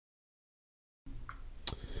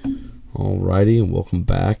Alrighty, and welcome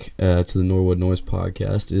back to the Norwood Noise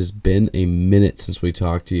Podcast. It has been a minute since we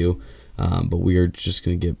talked to you, but we are just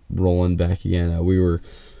going to get rolling back again.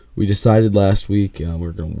 We decided last week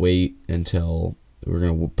we're going to wait until we're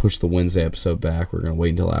going to push the Wednesday episode back. We're going to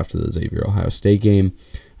wait until after the Xavier-Ohio State game,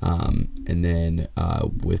 and then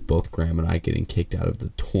with both Graham and I getting kicked out of the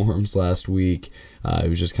dorms last week, it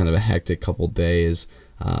was just kind of a hectic couple days.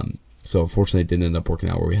 So unfortunately, it didn't end up working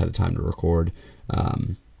out where we had time to record.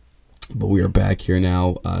 But we are back here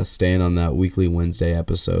now, staying on that weekly Wednesday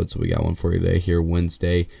episode. So we got one for you today here,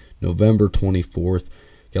 Wednesday, November 24th.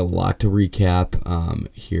 Got a lot to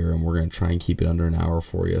recap here, and we're going to try and keep it under an hour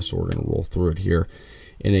for you. So we're going to roll through it here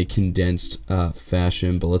in a condensed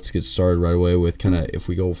fashion. But let's get started right away with kind of, if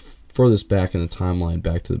we go furthest back in the timeline,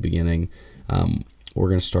 back to the beginning, we're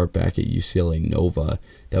going to start back at UCLA Nova.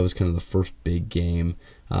 That was kind of the first big game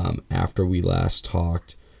after we last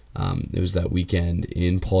talked. It was that weekend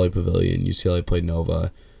in Pauley Pavilion. UCLA played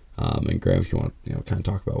Nova, and Graham, if you want, kind of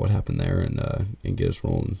talk about what happened there and get us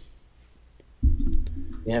rolling.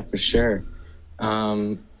 Yeah, for sure.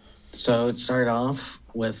 So it started off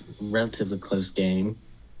with a relatively close game,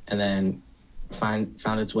 and then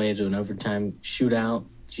found its way to an overtime shootout.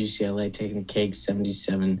 UCLA taking the cake,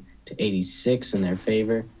 77-86 in their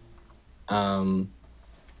favor.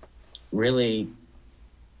 Really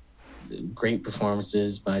great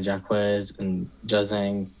performances by Jaquez and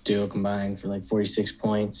Jazang duo combined for like 46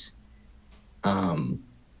 points. And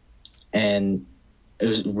it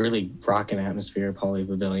was really rocking atmosphere at Pauley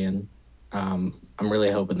Pavilion. I'm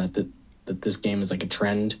really hoping that this game is like a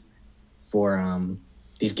trend for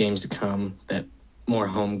these games to come, that more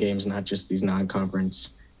home games, not just these non-conference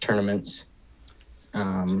tournaments.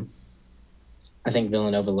 I think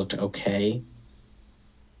Villanova looked okay,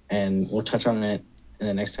 and we'll touch on it and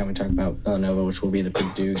the next time we talk about Villanova, which will be the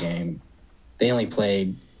Purdue game. They only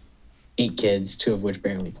played 8 kids, 2 of which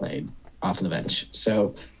barely played off the bench.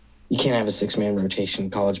 So you can't have a 6-man rotation in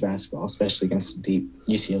college basketball, especially against a deep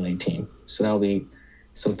UCLA team. So that'll be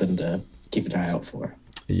something to keep an eye out for.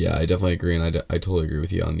 Yeah, I definitely agree, and I totally agree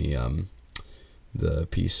with you on the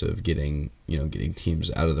piece of getting teams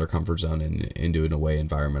out of their comfort zone and into an away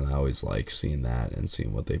environment. I always like seeing that and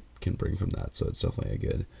seeing what they can bring from that. So it's definitely a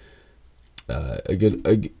good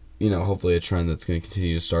hopefully a trend that's going to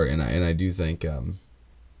continue to start. And I do think, I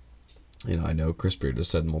know Chris Beard has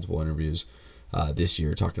said in multiple interviews this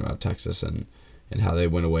year talking about Texas and how they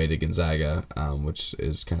went away to Gonzaga, which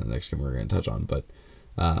is kind of the next game we're going to touch on. But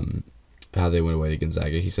how they went away to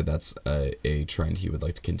Gonzaga, he said that's a trend he would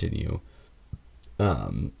like to continue.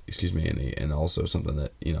 And also something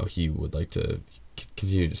that he would like to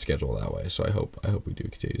continue to schedule that way. So I hope we do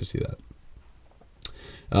continue to see that.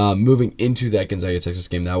 Moving into that Gonzaga-Texas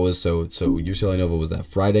game, that was so UCLA Nova was that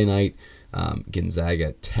Friday night.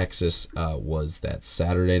 Gonzaga-Texas was that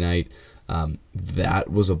Saturday night. That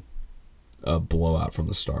was a blowout from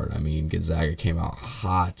the start. I mean, Gonzaga came out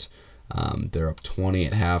hot. They're up 20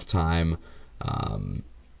 at halftime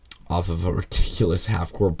off of a ridiculous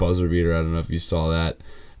half-court buzzer beater. I don't know if you saw that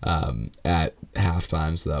at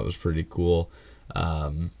halftime, so that was pretty cool.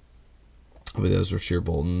 But that was Rasheer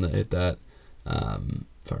Bolton that hit that.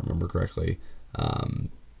 If I remember correctly.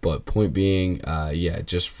 But point being,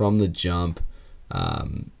 just from the jump,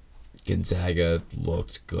 Gonzaga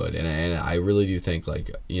looked good. And I really do think,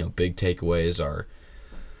 big takeaways are,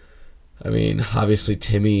 obviously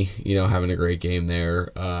Timmy, having a great game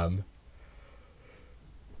there.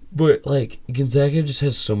 But, Gonzaga just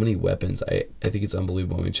has so many weapons. I think it's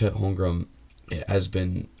unbelievable. Chet Holmgren has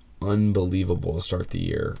been unbelievable to start the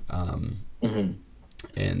year. And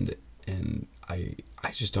I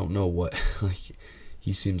just don't know what,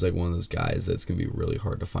 he seems like one of those guys that's going to be really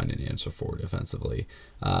hard to find an answer for defensively.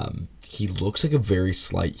 He looks like a very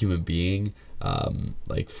slight human being, from,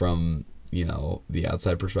 the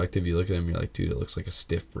outside perspective. You look at him, you're like, dude, it looks like a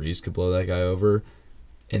stiff breeze could blow that guy over.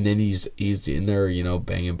 And then he's in there,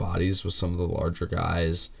 banging bodies with some of the larger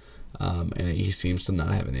guys, and he seems to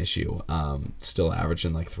not have an issue. Still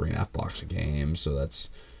averaging 3.5 blocks a game, so that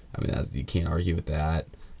you can't argue with that.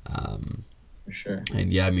 For sure.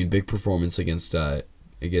 And big performance against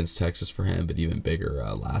Texas for him, but even bigger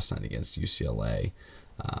last night against UCLA,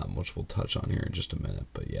 which we'll touch on here in just a minute.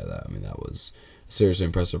 But that was a seriously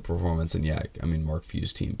impressive performance. And Mark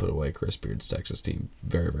Few's team put away Chris Beard's Texas team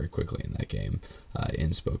very, very quickly in that game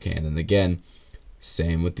in Spokane. And again,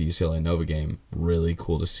 same with the UCLA Nova game. Really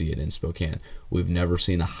cool to see it in Spokane. We've never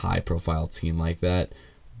seen a high-profile team like that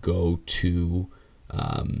go to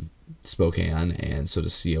Spokane, and so to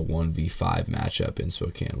see a 1v5 matchup in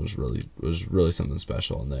Spokane was really something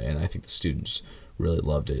special, and I think the students really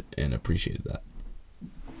loved it and appreciated that.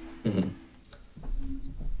 Mm-hmm.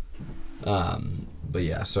 But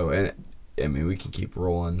yeah, so I mean, we can keep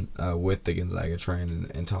rolling with the Gonzaga train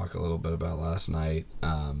and talk a little bit about last night.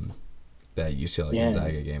 That UCLA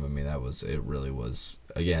Gonzaga game. I mean, it really was,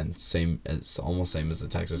 again, it's almost same as the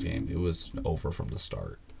Texas game. It was over from the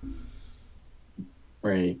start.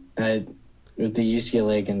 Right. With the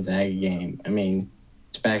UCLA Gonzaga game, I mean,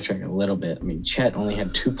 to backtrack a little bit, I mean, Chet only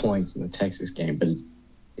had 2 points in the Texas game, but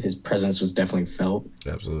his presence was definitely felt.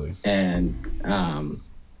 Absolutely. And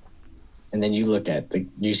then you look at the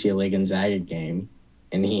UCLA Gonzaga game,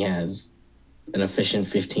 and he has an efficient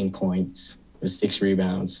 15 points with 6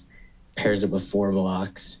 rebounds, pairs it with 4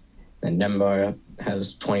 blocks. And Demba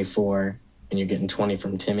has 24, and you're getting 20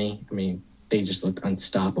 from Timmy. I mean, they just looked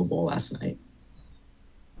unstoppable last night.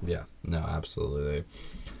 Yeah, no, absolutely.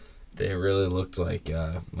 They really looked like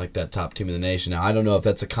that top team in the nation. Now, I don't know if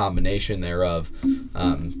that's a combination thereof,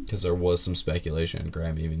 because there was some speculation, and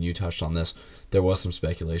Graham, even you touched on this, there was some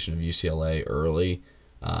speculation of UCLA early.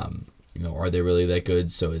 Are they really that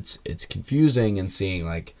good? So it's confusing and seeing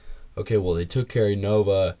like, okay, well, they took care of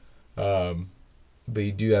Nova, but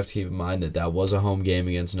you do have to keep in mind that was a home game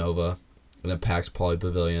against Nova in a packed Pauley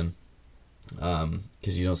Pavilion,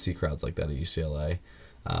 because you don't see crowds like that at UCLA.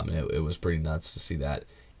 It was pretty nuts to see that.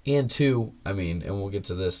 And two, I mean, and we'll get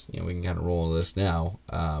to this, we can kind of roll into this now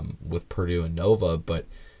with Purdue and Nova, but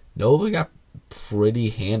Nova got pretty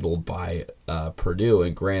handled by Purdue.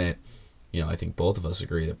 And granted, I think both of us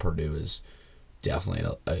agree that Purdue is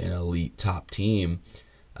definitely an elite top team.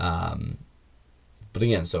 But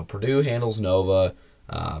again, so Purdue handles Nova.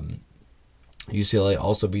 UCLA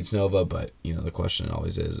also beats Nova, but the question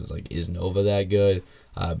always is Nova that good?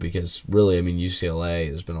 Because really, I mean, UCLA,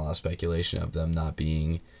 there's been a lot of speculation of them not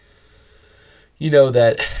being,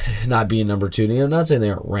 not being number 2. Not saying they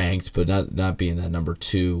aren't ranked, but not being that number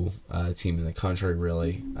 2 team in the country,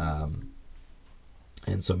 really.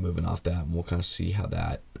 And so moving off that, we'll kind of see how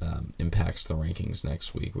that impacts the rankings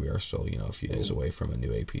next week. We are still, a few days away from a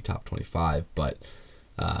new AP Top 25, but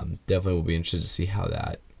definitely will be interested to see how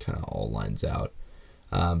that kind of all lines out.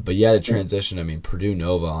 But yeah, to transition, I mean, Purdue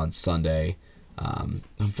Nova on Sunday.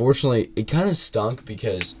 Unfortunately, it kind of stunk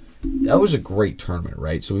because that was a great tournament,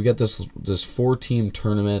 right? So we got this 4-team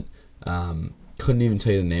tournament. Couldn't even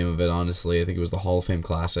tell you the name of it, honestly. I think it was the Hall of Fame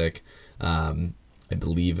Classic, I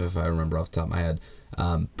believe, if I remember off the top of my head.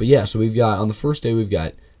 But yeah, so on the first day, we've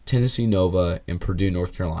got Tennessee Nova and Purdue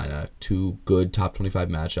North Carolina, 2 good top 25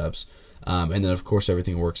 matchups. And then, of course,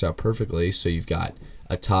 everything works out perfectly. So you've got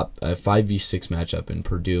a 5v6 matchup in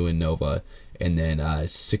Purdue and Nova, and then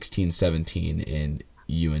 16-17 in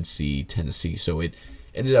UNC Tennessee. So it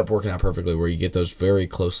ended up working out perfectly where you get those very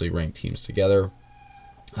closely ranked teams together,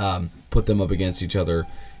 put them up against each other,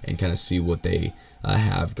 and kind of see what they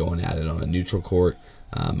have going at it on a neutral court.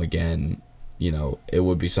 Again, it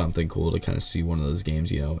would be something cool to kind of see one of those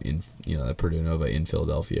games, in the Purdue Nova in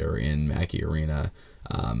Philadelphia or in Mackey Arena.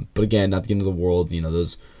 But again, not the end of the world.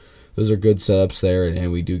 Those are good setups there,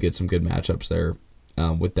 and we do get some good matchups there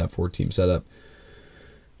with that 4-team setup.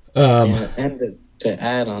 And to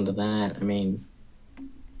add on to that, I mean,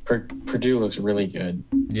 Purdue looks really good.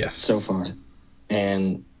 Yes. So far,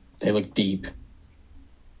 and they look deep.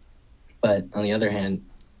 But on the other hand,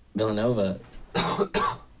 Villanova,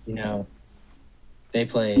 they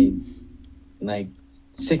play like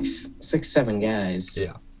six, 7 guys.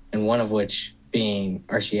 Yeah. And one of which being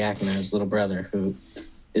Archie Yakina's little brother, who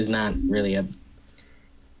is not really a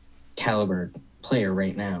caliber player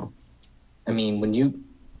right now. I mean, when you're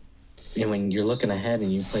looking ahead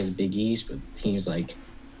and you play the Big East with teams like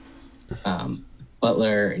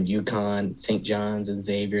Butler and UConn, St. John's and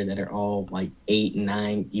Xavier that are all like 8,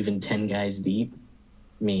 9, even 10 guys deep,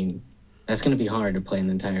 I mean, that's going to be hard to play an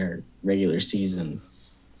entire regular season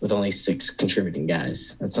with only 6 contributing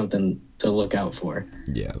guys. That's something to look out for.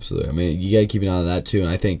 Yeah, absolutely. I mean, you got to keep an eye on that too. And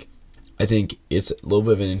I think it's a little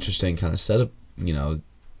bit of an interesting kind of setup,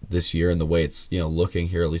 this year and the way it's, looking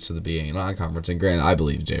here, at least at the beginning of non-conference. And granted, I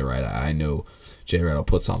believe Jay Wright. I know Jay Wright will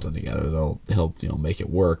put something together that'll help, make it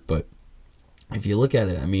work. But if you look at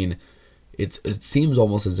it, I mean, it seems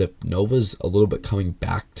almost as if Nova's a little bit coming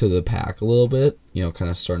back to the pack a little bit, kind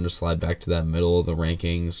of starting to slide back to that middle of the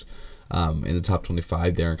rankings in the top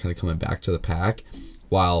 25 there and kind of coming back to the pack,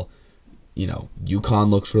 while UConn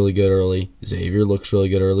looks really good early. Xavier looks really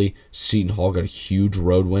good early. Seton Hall got a huge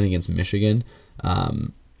road win against Michigan.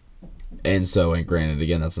 And granted,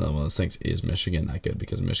 again, that's another one of those things. Is Michigan that good?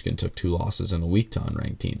 Because Michigan took 2 losses in a week to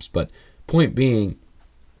unranked teams. But point being,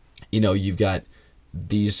 you've got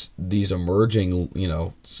these emerging,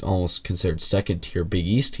 almost considered second-tier Big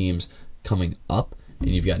East teams coming up and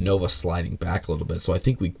you've got Nova sliding back a little bit. So I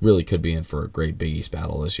think we really could be in for a great Big East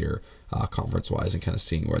battle this year, conference-wise, and kind of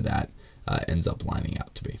seeing where that ends up lining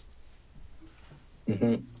out to be.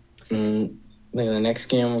 Mm-hmm. And the next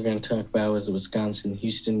game we're going to talk about was the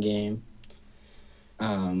Wisconsin-Houston game.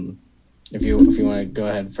 If you want to go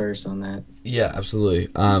ahead first on that. Yeah, absolutely.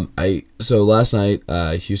 So last night,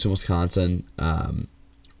 Houston,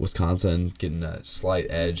 Wisconsin getting a slight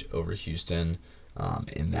edge over Houston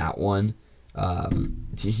in that one.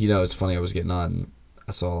 It's funny. I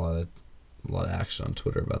saw a lot of action on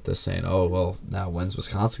Twitter about this, saying, "Oh well, now when's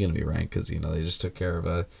Wisconsin going to be ranked?" Because they just took care of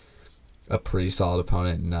a pretty solid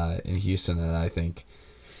opponent in Houston, and I think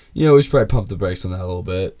we should probably pump the brakes on that a little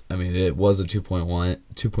bit. I mean, it was a 2-point win,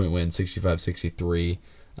 65-63.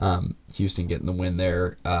 Houston getting the win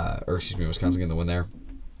there, Wisconsin getting the win there.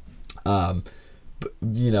 But,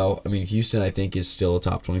 Houston, I think, is still a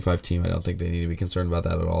top 25 team. I don't think they need to be concerned about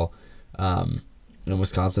that at all. And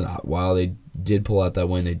Wisconsin, while they did pull out that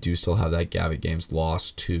win, they do still have that Gavitt Games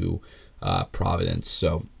loss to Providence.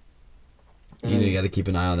 So, you got to keep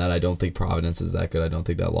an eye on that. I don't think Providence is that good. I don't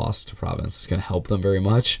think that loss to Providence is going to help them very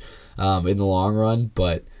much in the long run.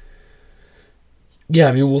 But,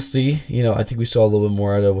 yeah, we'll see. I think we saw a little bit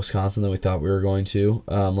more out of Wisconsin than we thought we were going to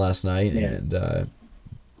last night. Yeah. And, to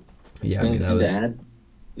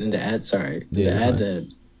add to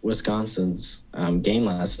Wisconsin's game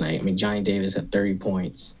last night, Johnny Davis had 30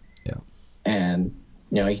 points. Yeah. And,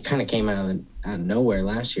 he kind of came out of nowhere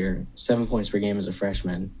last year, 7 points per game as a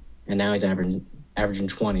freshman. And now he's averaging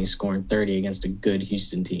 20, scoring 30 against a good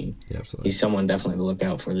Houston team. Yeah, absolutely. He's someone definitely to look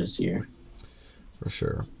out for this year. For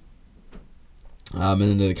sure. And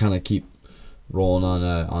then to kind of keep rolling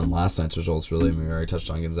on last night's results, really, we already touched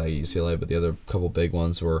on Gonzaga, UCLA, but the other couple big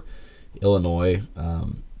ones were Illinois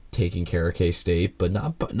taking care of K-State, but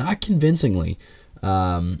not convincingly.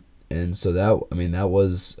 And so that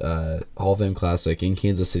was Hall of Fame Classic in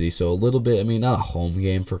Kansas City. So a little bit, not a home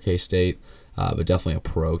game for K-State, but definitely a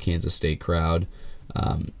pro Kansas State crowd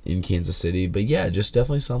in Kansas City. But yeah, just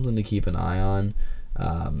definitely something to keep an eye on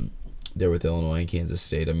there with Illinois and Kansas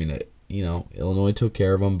State. Illinois took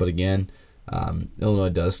care of them, but again, Illinois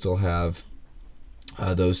does still have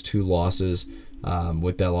those two losses.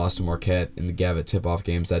 With that loss to Marquette in the Gavitt tip-off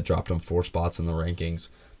games, that dropped them 4 spots in the rankings.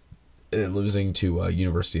 And losing to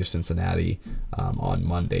University of Cincinnati on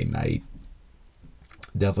Monday night,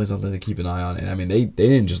 definitely something to keep an eye on. And they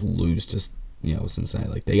didn't just lose to Cincinnati,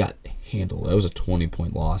 like they got handled. That was a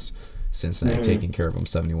 20-point loss. Cincinnati taking care of them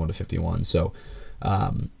 71-51. So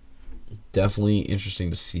definitely interesting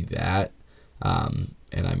to see that. And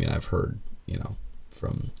I've heard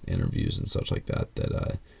from interviews and such like that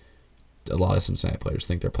a lot of Cincinnati players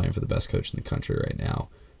think they're playing for the best coach in the country right now,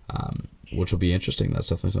 which will be interesting. That's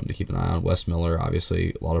definitely something to keep an eye on. Wes Miller,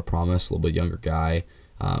 obviously, a lot of promise, a little bit younger guy,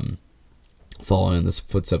 following in the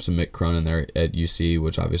footsteps of Mick Cronin there at UC,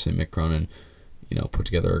 which obviously Mick Cronin, put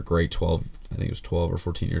together a great 12 or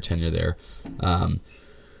 14-year tenure there.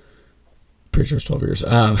 Pretty sure it's 12 years.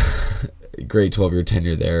 Great 12-year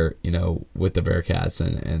tenure there, with the Bearcats,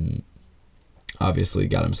 and obviously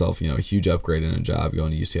got himself, a huge upgrade in a job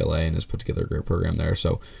going to UCLA and has put together a great program there.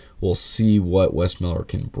 So we'll see what Wes Miller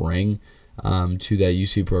can bring to that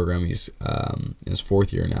UC program. He's in his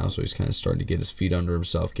 4th year now, so he's kind of starting to get his feet under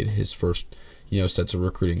himself, get his first, sets of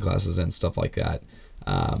recruiting classes and stuff like that.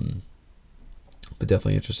 But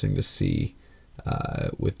definitely interesting to see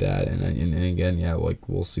with that. And again, yeah,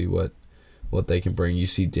 we'll see what they can bring.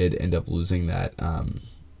 UC did end up losing that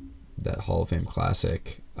Hall of Fame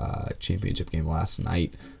Classic championship game last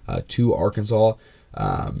night to Arkansas.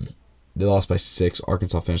 They lost by 6.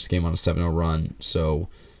 Arkansas finished the game on a 7-0 run, so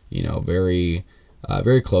very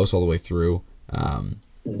very close all the way through. And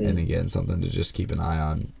again, something to just keep an eye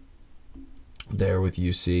on there with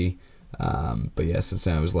UC. But yeah,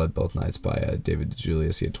 Cincinnati was led both nights by David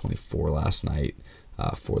DeJulius. He had 24 last night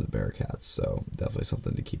for the Bearcats, so definitely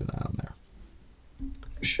something to keep an eye on there.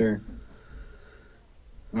 For sure.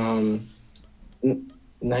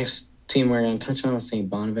 Next team we're going to touch on is St.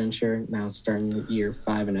 Bonaventure. Now starting the year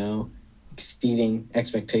 5-0, exceeding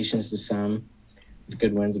expectations to some with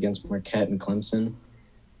good wins against Marquette and Clemson.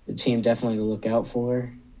 The team definitely to look out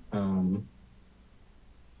for.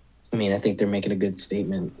 I think they're making a good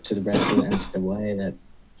statement to the rest of the NCAA that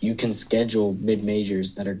you can schedule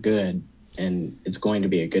mid-majors that are good, and it's going to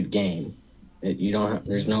be a good game.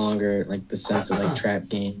 There's no longer the sense of trap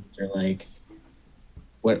games or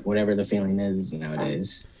whatever the feeling is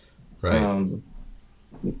nowadays. Right.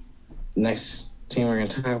 Next team we're going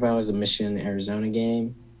to talk about is the Michigan-Arizona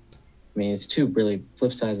game. It's two really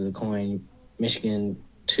flip sides of the coin. Michigan,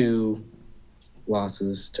 2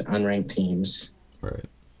 losses to unranked teams. Right.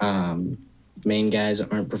 Main guys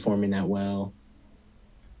aren't performing that well.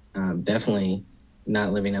 Definitely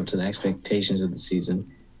not living up to the expectations of the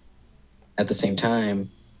season. At the same time,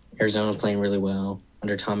 Arizona playing really well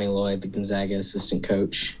under Tommy Lloyd, the Gonzaga assistant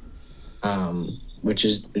coach, which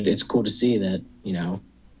is it's cool to see that,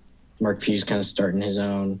 Mark Few's kind of starting his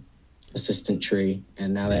own assistant tree,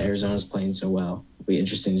 and now that Arizona's playing so well, it'll be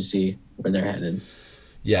interesting to see where they're headed.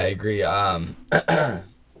 Yeah, I agree. I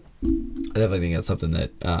definitely think that's something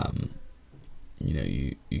that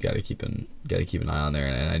you got to keep an eye on there,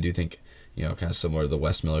 and I do think kind of similar to the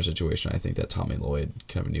Wes Miller situation. I think that Tommy Lloyd,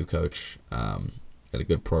 kind of a new coach, got a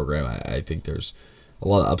good program. I think there's a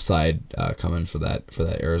lot of upside coming for that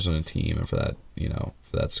Arizona team and for that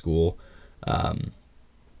for that school.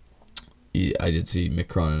 I did see Mick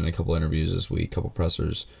Cronin in a couple interviews this week, a couple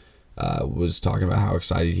pressers, was talking about how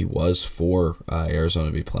excited he was for Arizona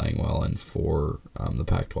to be playing well and for the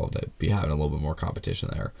Pac-12 to be having a little bit more competition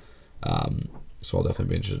there. So I'll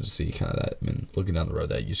definitely be interested to see kind of that. I mean, looking down the road,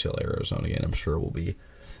 that UCLA Arizona game, I'm sure will be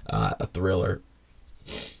a thriller.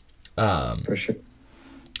 For sure.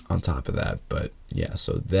 On top of that, but yeah,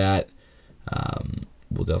 so that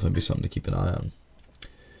will definitely be something to keep an eye on.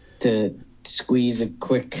 To squeeze a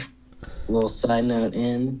quick little side note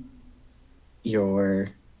in, your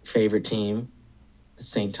favorite team, the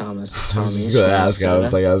St. Thomas Tommies. I was gonna ask.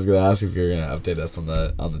 I was gonna ask if you're gonna update us on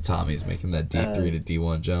the Tommies making that D3 to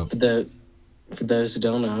D1 jump. For those who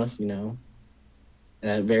don't know,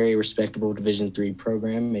 a very respectable Division III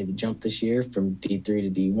program made the jump this year from D3 to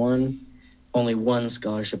D1. Only one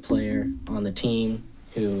scholarship player on the team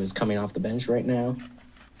who is coming off the bench right now.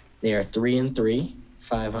 They are 3-3,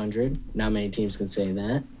 500. Not many teams can say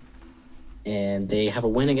that. And they have a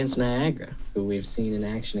win against Niagara, who we've seen in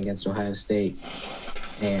action against Ohio State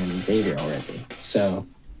and Xavier already. So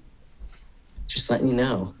just letting you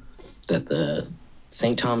know that the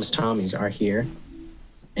St. Thomas Tommies are here,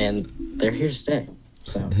 and they're here to stay.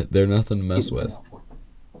 So they're nothing to mess with.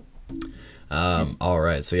 All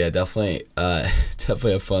right, so yeah, definitely a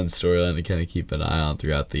fun storyline to kind of keep an eye on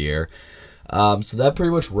throughout the year. So that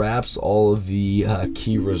pretty much wraps all of the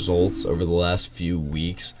key results over the last few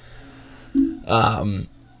weeks.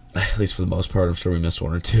 At least for the most part. I'm sure we missed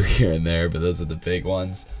one or two here and there, but those are the big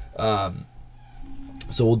ones.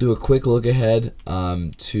 So we'll do a quick look ahead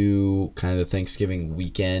to kind of the Thanksgiving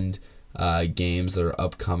weekend games that are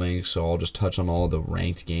upcoming. So I'll just touch on all the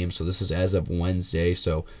ranked games. So this is as of Wednesday.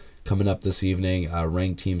 So coming up this evening,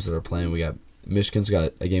 ranked teams that are playing. We got Michigan's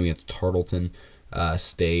got a game against Tarleton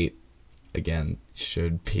State. Again,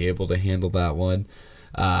 should be able to handle that one.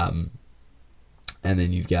 And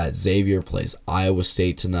then you've got Xavier plays Iowa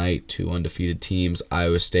State tonight, two undefeated teams.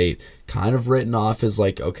 Iowa State kind of written off as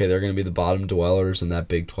like, okay, they're going to be the bottom dwellers in that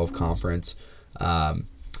Big 12 conference.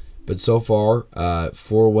 But so far,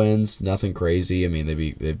 4 wins, nothing crazy. I mean, they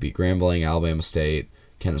beat Grambling, Alabama State,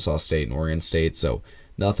 Kennesaw State, and Oregon State. So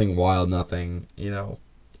nothing wild, nothing,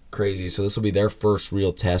 crazy. So this will be their first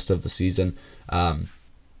real test of the season. But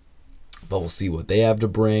we'll see what they have to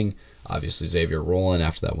bring. Obviously, Xavier rolling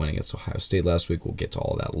after that win against Ohio State last week. We'll get to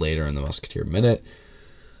all that later in the Musketeer Minute.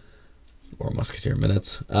 Or Musketeer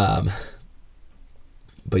Minutes. But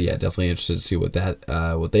yeah, definitely interested to see what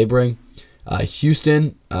they bring.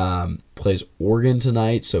 Houston plays Oregon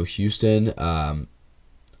tonight. So Houston,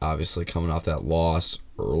 obviously coming off that loss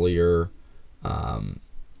earlier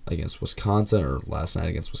against Wisconsin, or last night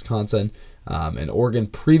against Wisconsin. And Oregon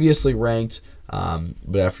previously ranked,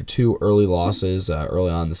 but after 2 early losses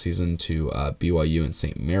early on in the season to BYU and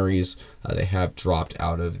St. Mary's, they have dropped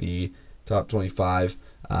out of the top 25.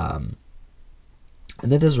 And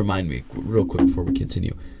that does remind me, real quick before we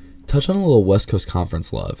continue, touch on a little West Coast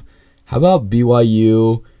Conference love. How about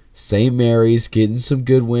BYU, St. Mary's getting some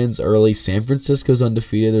good wins early? San Francisco's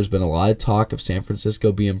undefeated. There's been a lot of talk of San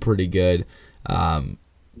Francisco being pretty good.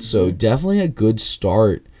 So definitely a good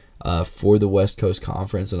start for the West Coast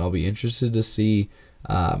Conference, and I'll be interested to see.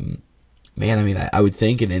 I would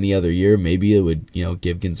think in any other year, maybe it would,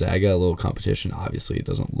 give Gonzaga a little competition. Obviously, it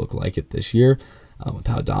doesn't look like it this year with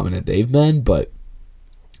how dominant they've been, but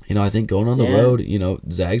I think going on the road,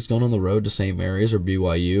 Zag's going on the road to St. Mary's or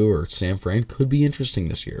BYU or San Fran could be interesting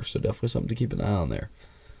this year. So definitely something to keep an eye on there.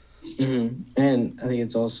 Mm-hmm. And I think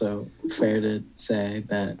it's also fair to say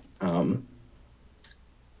that,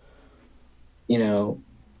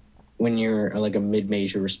 when you're like a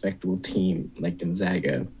mid-major respectable team like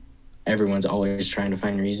Gonzaga, everyone's always trying to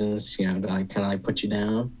find reasons, to kind of put you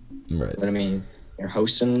down. Right. But they're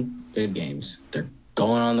hosting good games. They're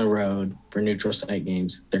going on the road for neutral site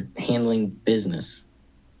games. They're handling business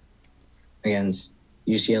against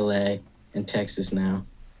UCLA and Texas now.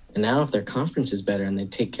 And now if their conference is better and they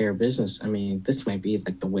take care of business, I mean, this might be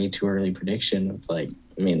like the way too early prediction of like,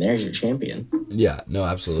 I mean, there's your champion. Yeah, no,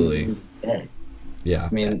 absolutely. Yeah.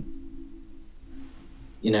 I mean,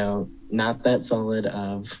 not that solid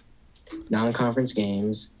of non-conference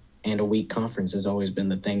games and a weak conference has always been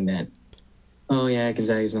the thing that, oh yeah,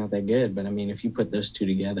 Gonzaga's not that good. But I mean, if you put those two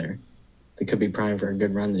together, they could be primed for a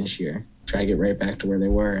good run this year. Try to get right back to where they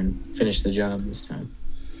were and finish the job this time.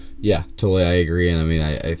 Yeah, totally. I agree. And I mean,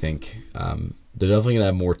 I think they're definitely going to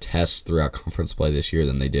have more tests throughout conference play this year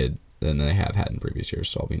than they have had in previous years.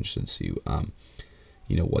 So I'll be interested to see,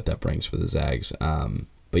 what that brings for the Zags.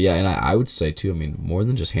 But yeah, and I would say too, I mean, more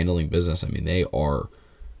than just handling business, I mean, they are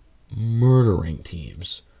murdering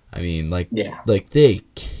teams. I mean, like they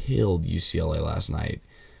killed UCLA last night.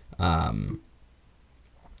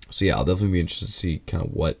 So yeah, I'll definitely be interested to see kind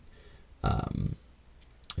of what,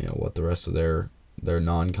 what the rest of their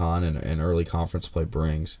non-con and early conference play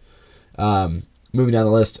brings. Moving down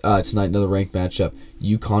the list, tonight another ranked matchup.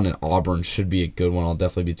 UConn and Auburn should be a good one. I'll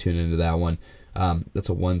definitely be tuning into that one. That's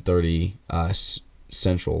a 1:30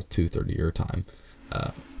 Central, 2:30 your time,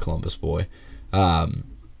 Columbus boy.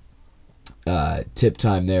 Tip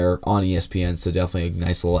time there on ESPN, so definitely a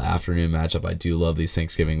nice little afternoon matchup. I do love these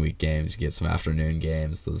Thanksgiving week games. You get some afternoon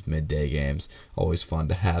games, those midday games. Always fun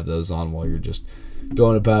to have those on while you're just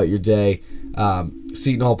going about your day.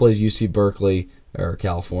 Seton Hall plays UC Berkeley, or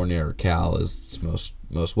California, or Cal is its most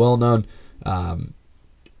well known.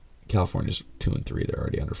 California's 2-3; they're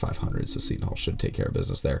already under 500, so Seton Hall should take care of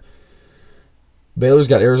business there. Baylor's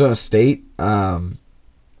got Arizona State.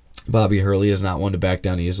 Bobby Hurley is not one to back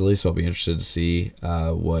down easily, so I'll be interested to see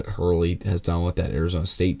what Hurley has done with that Arizona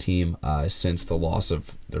State team since the loss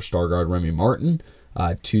of their star guard Remy Martin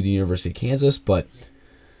to the University of Kansas. But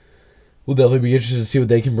we'll definitely be interested to see what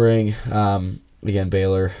they can bring. Again,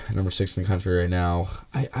 Baylor, number 6 in the country right now.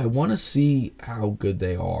 I want to see how good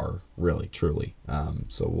they are, really, truly.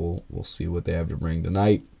 So we'll see what they have to bring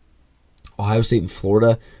tonight. Ohio State and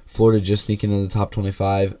Florida. Florida just sneaking in the top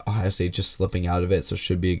 25. Ohio State just slipping out of it, so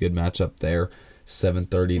should be a good matchup there.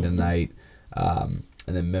 7:30 tonight. And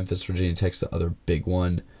then Memphis, Virginia Tech's the other big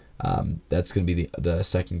one. That's going to be the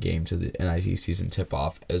second game to the NIT season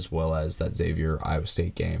tip-off, as well as that Xavier-Iowa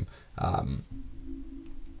State game. And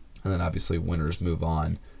then obviously winners move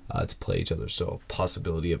on to play each other, so a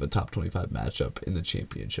possibility of a top 25 matchup in the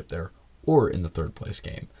championship there, or in the third place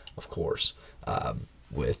game, of course.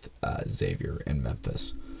 With Xavier and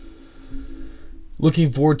Memphis.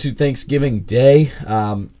 Looking forward to Thanksgiving Day.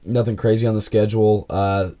 Nothing crazy on the schedule.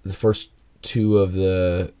 The first two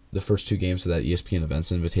games of that ESPN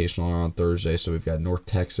Events Invitational are on Thursday. So we've got North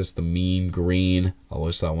Texas, the Mean Green. I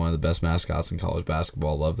always thought one of the best mascots in college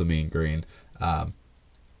basketball. Love the Mean Green.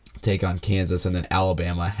 Take on Kansas, and then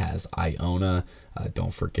Alabama has Iona.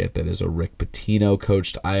 Don't forget that is a Rick Pitino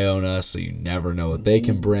coached Iona, so you never know what they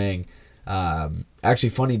can bring. Actually,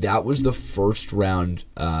 funny, that was the first round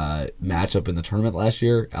matchup in the tournament last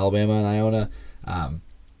year, Alabama and Iona.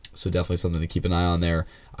 So definitely something to keep an eye on there.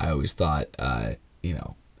 I always thought,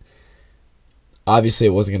 obviously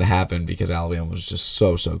it wasn't going to happen because Alabama was just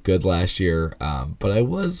so good last year. But I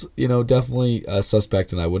was, definitely a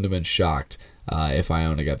suspect, and I wouldn't have been shocked if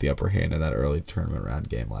Iona got the upper hand in that early tournament round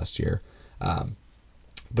game last year. But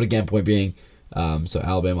again, point being, so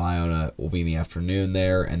Alabama-Iona will be in the afternoon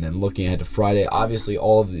there, and then looking ahead to Friday, obviously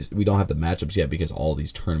all of these, we don't have the matchups yet because all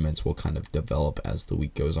these tournaments will kind of develop as the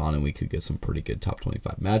week goes on, and we could get some pretty good top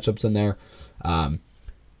 25 matchups in there.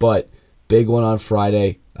 But big one on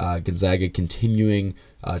Friday, Gonzaga continuing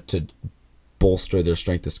to bolster their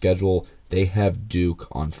strength of schedule. They have Duke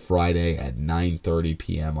on Friday at 9:30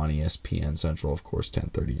 p.m. on ESPN Central, of course,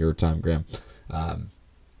 10:30 your time, Graham.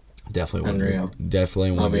 Definitely one.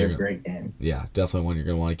 That'll be a great game. Yeah, definitely one you're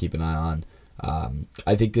going to want to keep an eye on.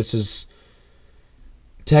 I think this is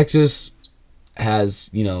Texas has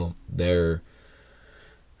their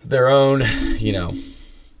own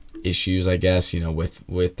issues, I guess,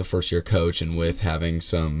 with the first year coach and with having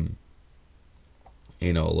some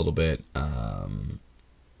a little bit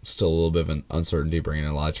still a little bit of an uncertainty, bringing in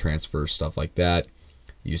a lot of transfers, stuff like that.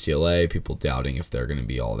 UCLA, people doubting if they're going to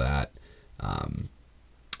be all that. And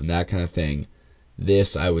that kind of thing.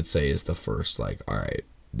 This, I would say, is the first, all right,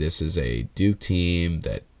 this is a Duke team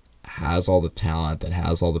that has all the talent, that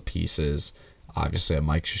has all the pieces. Obviously, a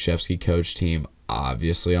Mike Krzyzewski coach team,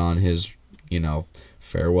 obviously on his,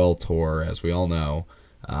 farewell tour, as we all know.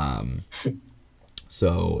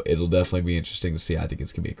 So it'll definitely be interesting to see. I think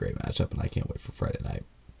it's going to be a great matchup, and I can't wait for Friday night.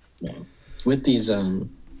 Yeah. With these,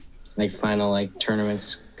 final,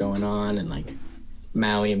 tournaments going on, and,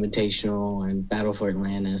 Maui Invitational and Battle for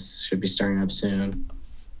Atlantis should be starting up soon.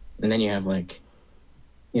 And then you have like,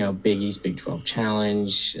 Big East, Big 12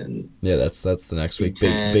 Challenge, and Yeah, that's the next week.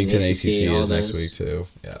 Big 10 Big 10 ACC all is next week those. too.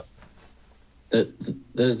 Yeah.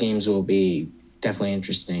 Those games will be definitely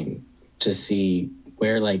interesting to see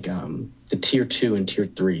where like the tier 2 and tier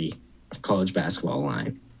 3 of college basketball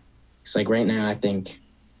line. It's like right now I think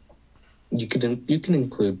you can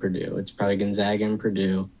include Purdue. It's probably Gonzaga and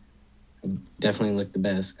Purdue definitely look the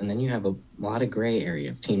best, and then you have a lot of gray area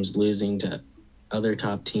of teams losing to other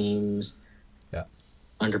top teams, Yeah.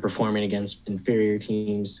 underperforming against inferior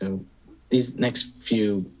teams. So these next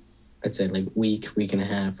few, I'd say like week and a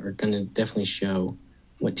half, are going to definitely show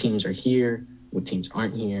what teams are here, what teams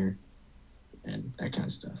aren't here, and that kind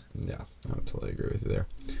of stuff. Yeah, I would totally agree with you there.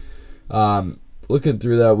 Looking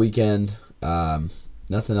through that weekend,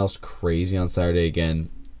 nothing else crazy on Saturday. Again,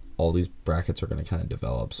 all these brackets are going to kind of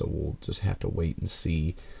develop, so we'll just have to wait and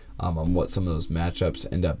see on what some of those matchups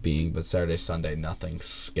end up being. But Saturday, Sunday, nothing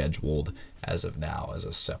scheduled as of now as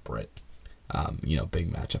a separate,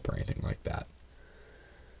 big matchup or anything like that.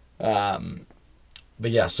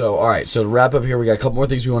 But yeah, so all right. So to wrap up here, we got a couple more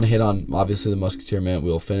things we want to hit on. Obviously, the Musketeer Minute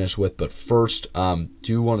we'll finish with, but first,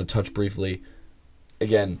 do want to touch briefly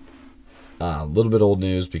again. A little bit old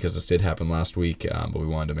news because this did happen last week, but we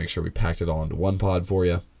wanted to make sure we packed it all into one pod for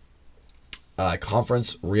you.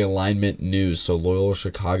 Conference realignment news. So Loyola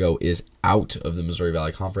Chicago is out of the Missouri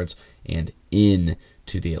Valley Conference and in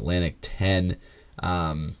to the Atlantic 10.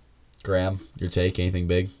 Graham, your take? Anything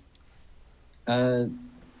big?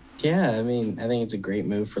 Yeah, I mean, I think it's a great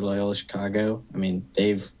move for Loyola Chicago. I mean,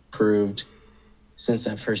 they've proved since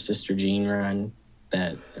that first Sister Jean run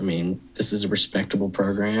that, this is a respectable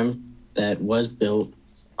program that was built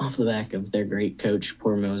off the back of their great coach,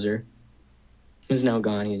 Poor Moser, who's now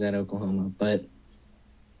gone. He's at Oklahoma. But,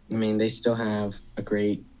 they still have a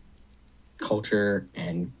great culture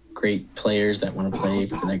and great players that want to play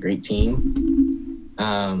for that great team.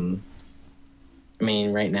 Right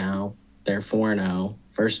now, they're 4-0,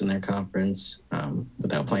 first in their conference,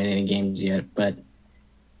 without playing any games yet. But,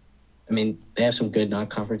 they have some good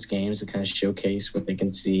non-conference games to kind of showcase what they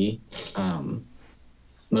can see.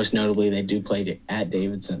 Most notably, they do play at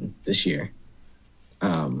Davidson this year.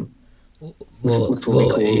 Which will be cool. A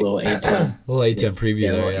little A10. Little A10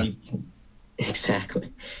 preview there, yeah. A10. Exactly.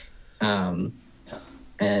 And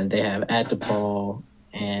they have at DePaul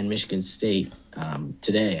and Michigan State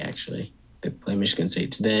today, actually. They play Michigan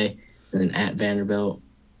State today, and then at Vanderbilt.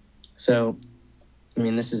 So,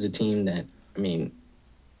 this is a team that,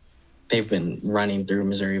 they've been running through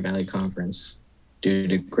Missouri Valley Conference due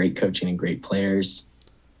to great coaching and great players.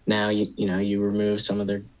 Now, you remove some of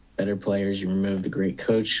their better players, you remove the great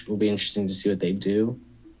coach. It will be interesting to see what they do.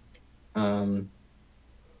 But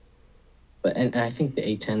I think the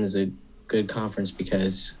A10 is a good conference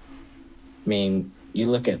because, you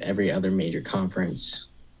look at every other major conference,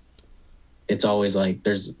 it's always like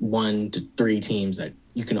there's 1 to 3 teams that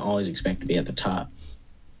you can always expect to be at the top.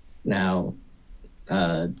 Now,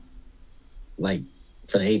 like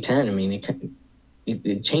for the A10,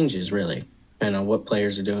 it changes really, depending on what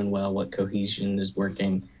players are doing well, what cohesion is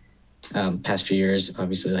working. Past few years,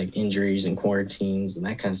 obviously, like injuries and quarantines and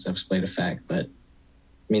that kind of stuff's played a fact. But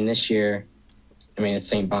this year, it's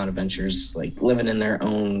St. Bonaventure's like living in their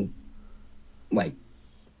own like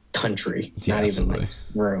country, yeah, not absolutely. even like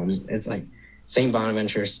room. It's like St.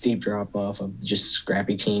 Bonaventure, steep drop off of just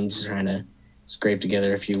scrappy teams trying to scrape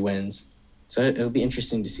together a few wins. So it'll be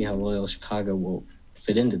interesting to see how Loyola Chicago will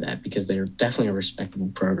fit into that because they're definitely a respectable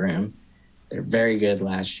program. They're very good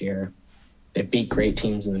last year. They beat great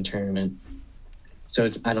teams in the tournament. So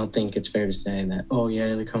I don't think it's fair to say that, oh,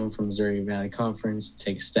 yeah, they're coming from Missouri Valley Conference,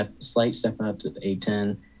 take a slight step up to the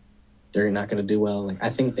A10. They're not going to do well. Like I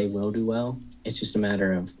think they will do well. It's just a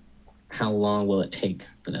matter of how long will it take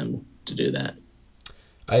for them to do that.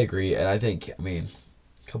 I agree. And I think, a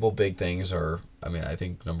couple big things are, I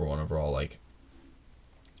think number one overall, like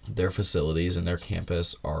their facilities and their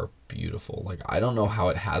campus are beautiful. Like I don't know how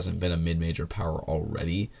it hasn't been a mid-major power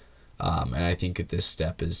already. And I think that this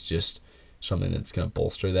step is just something that's going to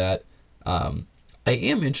bolster that. I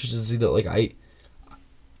am interested to see that, like,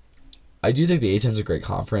 I do think the A10 is a great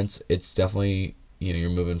conference. It's definitely, you're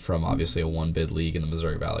moving from obviously a one-bid league in the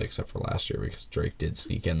Missouri Valley, except for last year because Drake did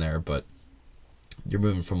sneak in there, but you're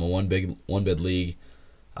moving from a one-bid league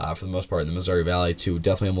for the most part in the Missouri Valley to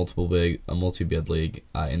definitely a multi-bid league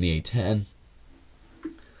in the A10.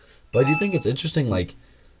 But I do think it's interesting, like,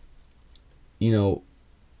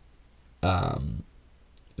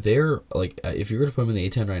 they're like if you were to put them in the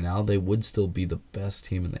A10 right now, they would still be the best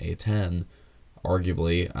team in the A10,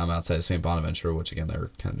 arguably. Outside of St. Bonaventure, which again they're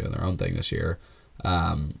kind of doing their own thing this year.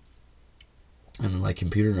 And then, like,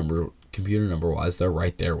 computer number wise, they're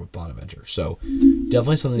right there with Bonaventure. So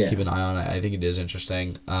definitely something to keep an eye on. I think it is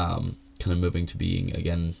interesting. Kind of moving to being,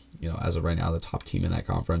 again, as of right now, the top team in that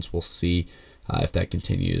conference. We'll see if that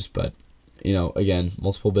continues. But, again,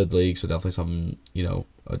 multiple bid leagues, so definitely something,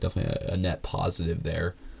 definitely a net positive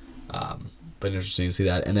there. But interesting to see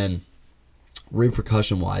that. And then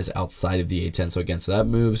repercussion-wise, outside of the A10, so that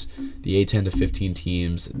moves the A10 to 15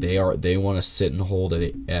 teams. They want to sit and hold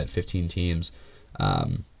at 15 teams.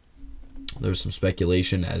 There's some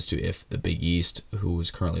speculation as to if the Big East, who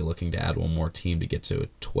is currently looking to add one more team to get to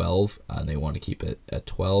 12, and they want to keep it at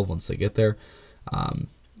 12 once they get there.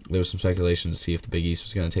 There was some speculation to see if the Big East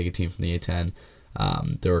was going to take a team from the A10.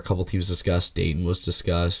 There were a couple teams discussed. Dayton was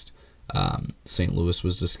discussed. St. Louis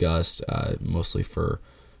was discussed, mostly for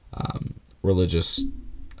religious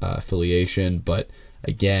affiliation. But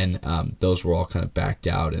again, those were all kind of backed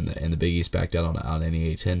out, and the Big East backed out on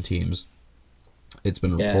any A10 teams. It's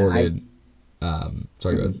been reported.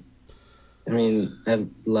 Sorry, go ahead. I mean, I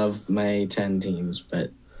love my 10 teams,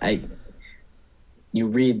 but you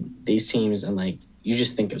read these teams and like you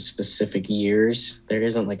just think of specific years. There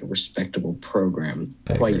isn't like a respectable program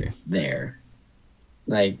quite there.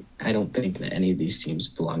 Like, I don't think that any of these teams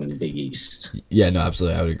belong in the Big East. Yeah, no,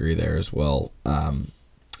 absolutely. I would agree there as well.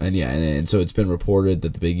 And so it's been reported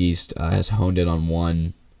that the Big East has honed in on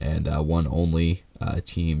one and one only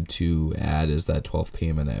team to add as that 12th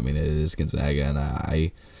team. And I mean, it is Gonzaga.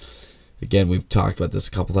 And again, we've talked about this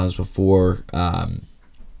a couple times before.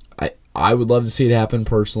 I would love to see it happen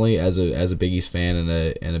personally as a Big East fan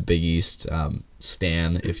and a Big East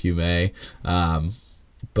stan, if you may.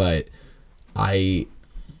 But I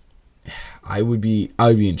would be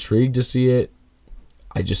intrigued to see it.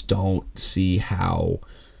 I just don't see how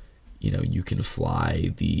you can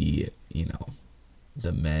fly the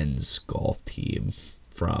men's golf team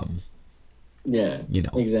from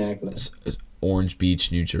exactly Orange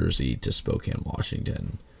Beach, New Jersey to Spokane,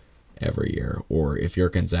 Washington every year. Or if you're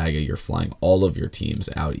Gonzaga, you're flying all of your teams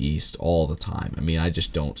out east all the time. I mean, I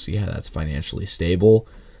just don't see how that's financially stable.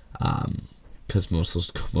 Because most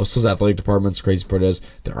of those athletic departments, crazy part is,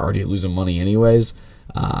 they're already losing money anyways.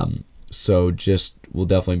 So just will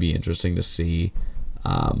definitely be interesting to see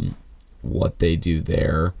what they do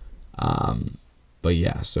there. But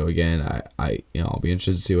yeah, so again, I'll be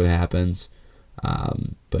interested to see what happens.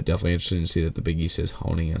 But definitely interested to see that the Big East is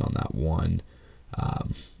honing in on that one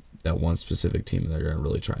specific team, and they're going to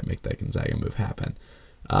really try and make that Gonzaga move happen.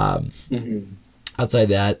 Outside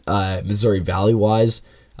that, Missouri Valley wise,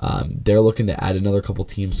 they're looking to add another couple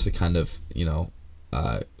teams to kind of,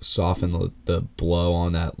 soften the blow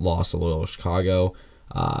on that loss of Loyola Chicago.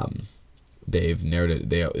 They've narrowed it.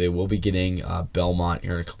 They will be getting Belmont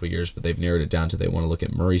here in a couple of years, but they've narrowed it down to they want to look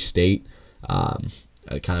at Murray State.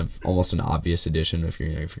 Kind of almost an obvious addition if you're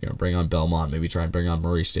going to bring on Belmont, maybe try and bring on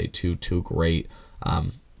Murray State too. Two great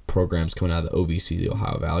programs coming out of the OVC, the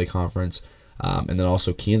Ohio Valley Conference. And then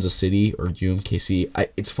also Kansas City or UMKC.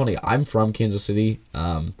 It's funny, I'm from Kansas City.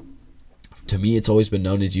 To me, it's always been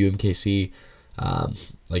known as UMKC,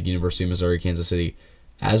 like University of Missouri, Kansas City.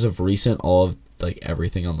 As of recent, all of like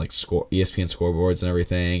everything on like ESPN scoreboards and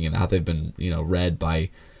everything, and how they've been read by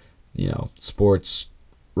sports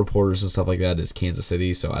reporters and stuff like that is Kansas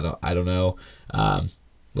City. So I don't know.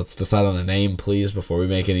 Let's decide on a name, please, before we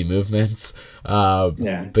make any movements. But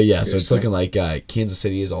yeah, so it's looking like Kansas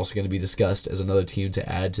City is also going to be discussed as another team to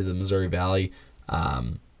add to the Missouri Valley.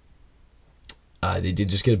 They did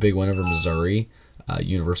just get a big win over Missouri,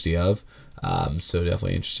 University of. So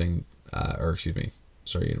definitely interesting.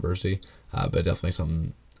 University. But definitely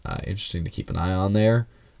something interesting to keep an eye on there.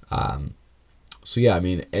 So yeah, I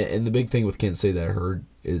mean, and the big thing with Kansas City that I heard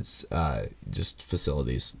is just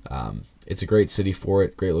facilities. It's a great city for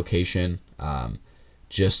it, great location.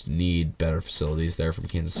 Just need better facilities there from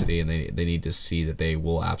Kansas City, and they need to see that they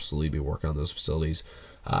will absolutely be working on those facilities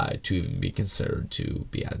to even be considered to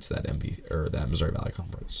be added to that that Missouri Valley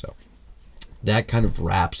Conference. So that kind of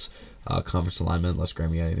wraps conference alignment. Unless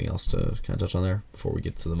Graham, you got anything else to kind of touch on there before we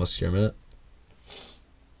get to the Musketeer Minute?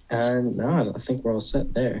 No, I think we're all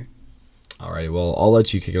set there. Alrighty, well, I'll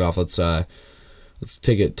let you kick it off. Let's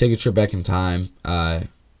take a trip back in time.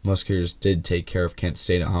 Musketeers did take care of Kent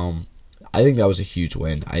State at home. I think that was a huge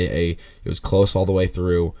win. It was close all the way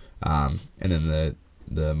through, and then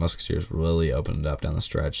the Musketeers really opened it up down the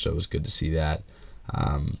stretch, so it was good to see that.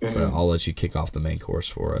 But I'll let you kick off the main course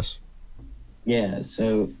for us. Yeah,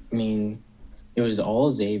 so, I mean, it was all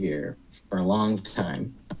Xavier for a long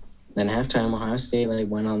time. Then halftime, Ohio State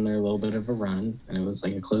went on their little bit of a run, and it was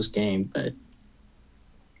a close game. But, I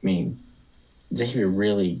mean, Xavier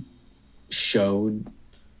really showed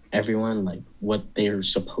everyone like what they're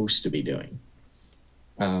supposed to be doing.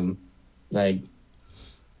 Like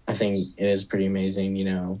I think it is pretty amazing. You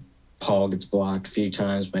know, Paul gets blocked a few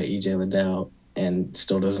times by EJ Liddell and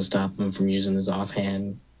still doesn't stop him from using his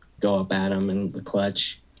offhand, go up at him in the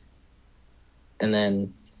clutch. And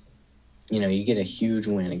then, you know, you get a huge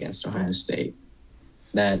win against Ohio State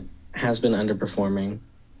that has been underperforming,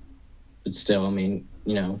 but still, I mean,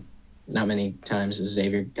 you know, not many times has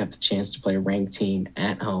Xavier got the chance to play a ranked team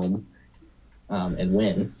at home and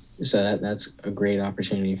win. So that's a great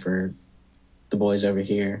opportunity for the boys over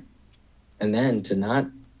here. And then to not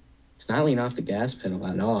lean off the gas pedal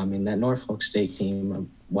at all. I mean, that Norfolk State team,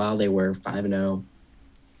 while they were 5-0,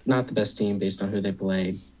 not the best team based on who they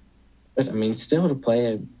played, but I mean, still to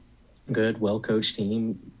play a good, well-coached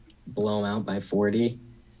team, blow them out by 40,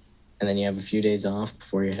 and then you have a few days off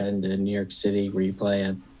before you head into New York City, where you play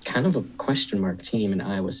a kind of a question mark team in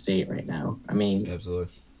Iowa State right now. I mean,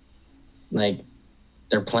 absolutely, like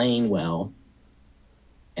they're playing well,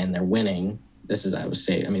 and they're winning. This is Iowa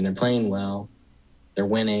State. I mean, they're playing well, they're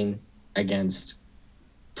winning against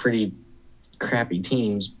pretty crappy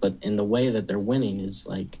teams, but in the way that they're winning is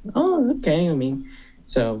like, oh, okay. I mean,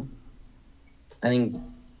 so I think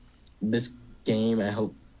this game, I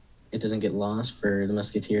hope it doesn't get lost for the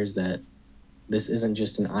Musketeers that this isn't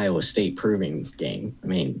just an Iowa State proving game. I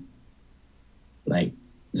mean, like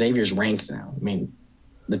Xavier's ranked now. I mean,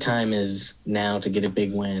 the time is now to get a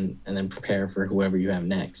big win and then prepare for whoever you have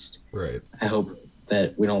next. right. I hope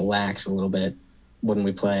that we don't lax a little bit when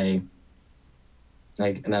we play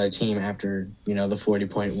like another team after, you know, the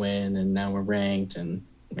 40-point win and now we're ranked. And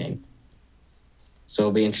I mean, so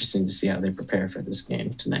it'll be interesting to see how they prepare for this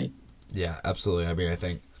game tonight. Yeah, absolutely. I mean, I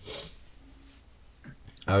think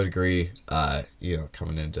I would agree. You know,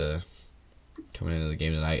 coming into the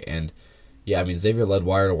game tonight, and yeah, I mean, Xavier led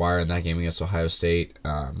wire to wire in that game against Ohio State.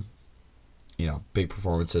 You know, big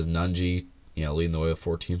performances. Nunji, you know, leading the way with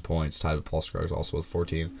 14 points, tied with Paul Scruggs also with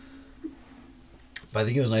 14. But I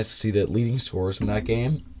think it was nice to see that leading scorers in that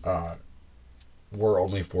game were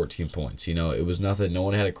only 14 points. You know, it was nothing. No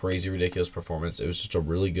one had a crazy, ridiculous performance. It was just a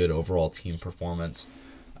really good overall team performance.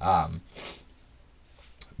 But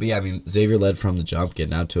yeah, I mean, Xavier led from the jump,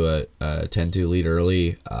 getting out to a 10-2 lead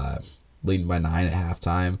early, leading by 9 at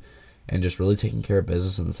halftime, and just really taking care of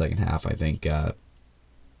business in the second half. I think it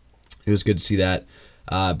was good to see that.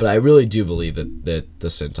 But I really do believe that the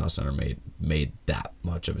Cintas Center made that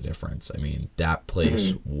much of a difference. I mean, that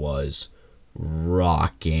place was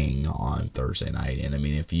rocking on Thursday night. And I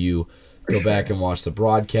mean, if you go back and watch the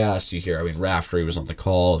broadcast, you hear, I mean, Raftery was on the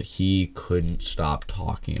call. He couldn't stop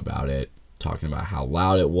talking about it, talking about how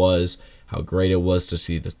loud it was, how great it was to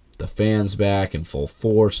see the fans back in full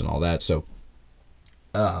force and all that. So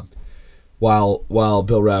while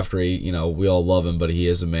Bill Raftery, you know, we all love him, but he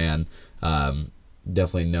is a man,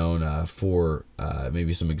 definitely known for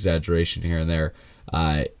maybe some exaggeration here and there.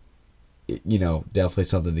 You know, definitely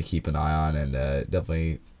something to keep an eye on, and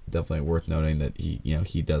definitely worth noting that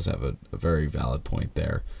he does have a very valid point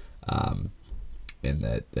there, in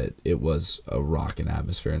that it was a rocking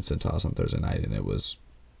atmosphere in Cintas on Thursday night, and it was.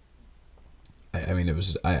 I mean, it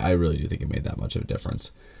was. I really do think it made that much of a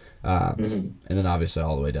difference, and then obviously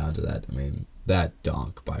all the way down to that. I mean, that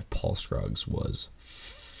dunk by Paul Scruggs was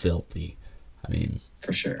filthy. I mean,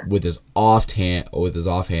 for sure, with his offhand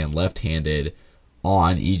left-handed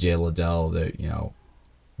on EJ Liddell, the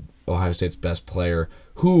Ohio State's best player,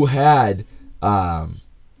 who had how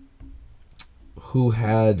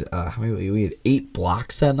many? We had 8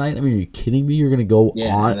 blocks that night. I mean, are you kidding me? You're gonna go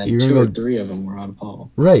on. And then you're 2 gonna or go 3 of them were on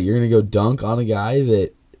Paul. Right, you're gonna go dunk on a guy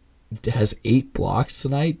that has 8 blocks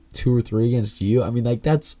tonight, 2 or 3 against you. I mean, like,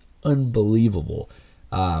 that's unbelievable.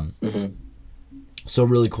 So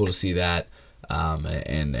really cool to see that.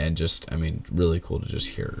 And just, I mean, really cool to just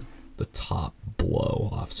hear the top blow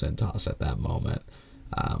off Cintas at that moment.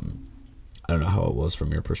 I don't know how it was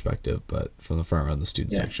from your perspective, but from the front row in the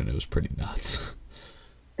student section, it was pretty nuts.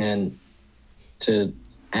 And to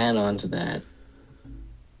add on to that,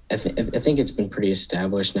 I think it's been pretty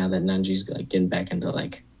established now that Nunji's like getting back into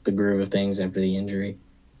like the groove of things after the injury.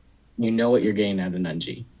 You know what you're getting out of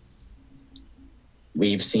Nunji.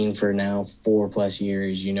 We've seen for now 4+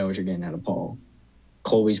 years, you know what you're getting out of Paul.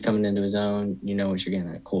 Colby's coming into his own, you know what you're getting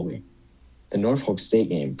out of Colby. The Norfolk State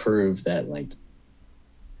game proved that, like,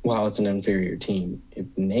 while it's an inferior team, if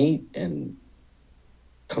Nate and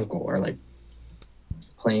Kunkel are, like,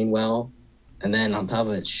 playing well, and then on top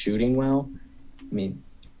of it, shooting well, I mean,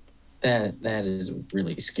 that is a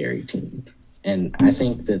really scary team. And I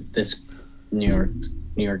think that this New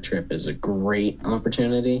York trip is a great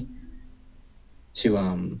opportunity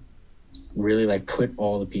to really like put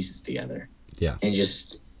all the pieces together. Yeah. And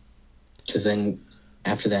just because then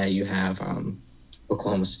after that you have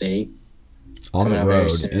Oklahoma State on the coming up very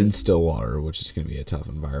road soon. in Stillwater, which is going to be a tough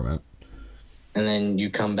environment. And then you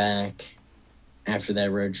come back after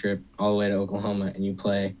that road trip all the way to Oklahoma and you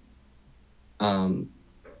play an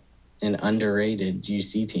underrated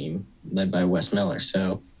UC team led by Wes Miller.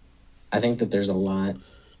 So I think that there's a lot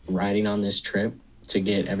riding on this trip to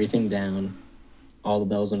get everything down, all the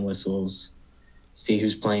bells and whistles, see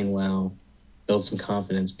who's playing well, build some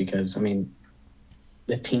confidence, because, I mean,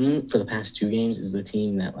 the team for the past 2 games is the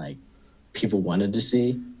team that, like, people wanted to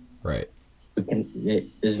see. Right. It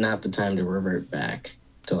is not the time to revert back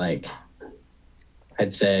to, like,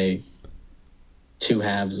 I'd say 2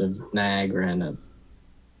 halves of Niagara and a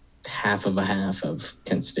half of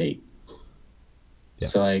Kent State. Yeah.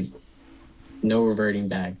 So, like, no reverting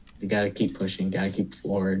back. You got to keep pushing, got to keep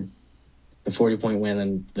forward. The 40-point win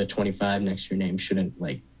and the 25 next to your name shouldn't,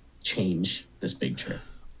 like, change this big trip.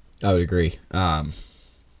 I would agree.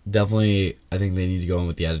 Definitely, I think they need to go in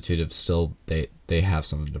with the attitude of still they have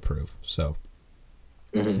something to prove. So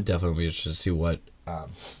definitely be interested to see what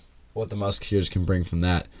the Musketeers can bring from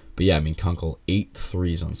that. But yeah, I mean, Kunkel 8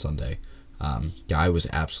 threes on Sunday. Guy was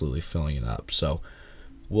absolutely filling it up. So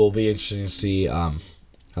will be interesting to see how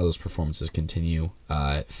those performances continue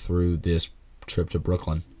through this trip to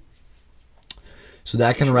Brooklyn. So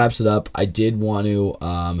that kind of wraps it up. I did want to,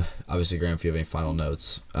 obviously, Graham, if you have any final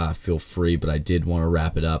notes, feel free, but I did want to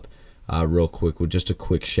wrap it up real quick with just a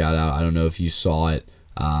quick shout-out. I don't know if you saw it,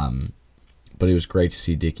 but it was great to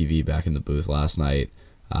see Dickie V back in the booth last night.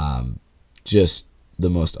 Just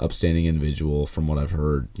the most upstanding individual from what I've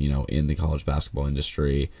heard, in the college basketball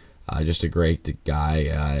industry. Just a great guy,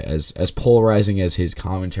 as polarizing as his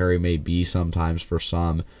commentary may be sometimes for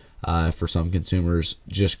some consumers.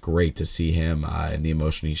 Just great to see him and the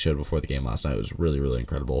emotion he showed before the game last night was really, really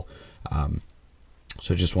incredible.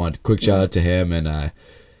 So just wanted a quick shout out to him. And I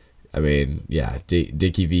mean, yeah,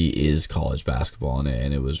 Dickie V is college basketball,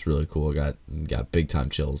 and it was really cool. Got big time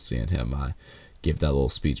chills seeing him give that little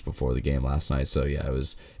speech before the game last night. So yeah, it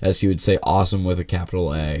was, as he would say, awesome with a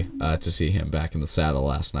capital A to see him back in the saddle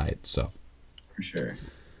last night. So for sure,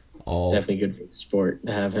 definitely good for the sport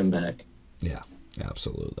to have him back. Yeah.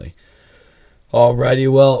 Absolutely.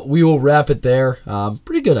 Alrighty, well, we will wrap it there.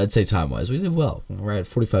 Pretty good, I'd say, time-wise. We did well. We're at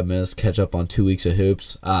 45 minutes, catch up on 2 weeks of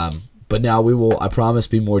hoops. But now we will, I promise,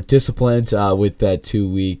 be more disciplined with that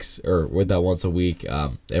 2 weeks, or with that once a week,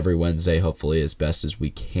 every Wednesday, hopefully, as best as we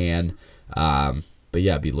can. But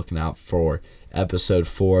yeah, be looking out for episode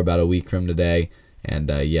 4 about a week from today. And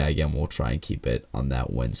yeah, again, we'll try and keep it on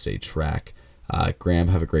that Wednesday track. Graham,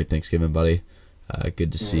 have a great Thanksgiving, buddy.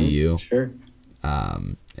 Good to see you. Sure.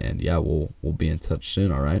 And yeah, we'll be in touch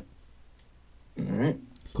soon. All right. All right.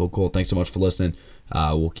 Cool. Thanks so much for listening.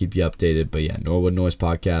 We'll keep you updated. But yeah, Norwood Noise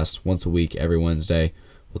Podcast once a week, every Wednesday.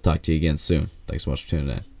 We'll talk to you again soon. Thanks so much for tuning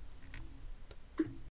in.